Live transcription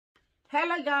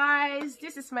Hello guys,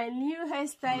 this is my new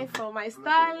hairstyle from my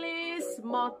stylist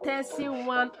Mortesi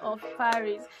One of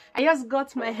Paris. I just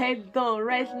got my hair done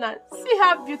right now. See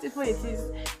how beautiful it is.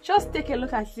 Just take a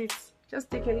look at it. Just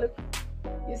take a look.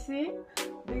 You see,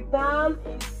 the down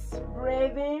is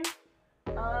braiding,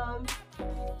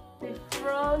 the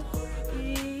front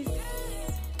is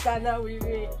Ghana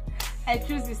weaving. I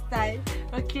choose this style.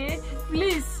 Okay,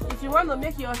 please, if you want to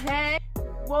make your hair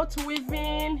both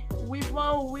weaving,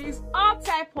 weave-on wigs, all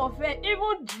type of hair,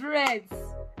 even dreads.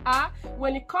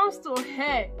 When it comes to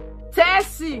hair,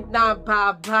 Tessie na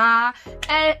baba,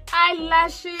 and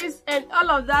eyelashes and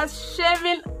all of that,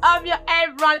 shaving of your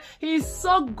eyebrow. He's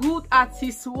so good at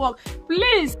his work.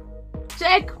 Please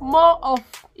check more of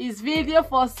his video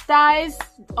for styles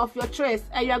of your choice,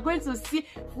 and you are going to see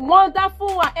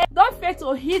wonderful one. And don't forget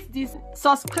to hit this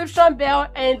subscription bell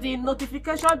and the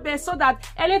notification bell so that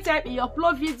anytime you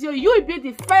upload video, you will be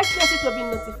the first person to be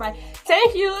notified.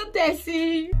 Thank you,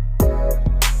 Tessie.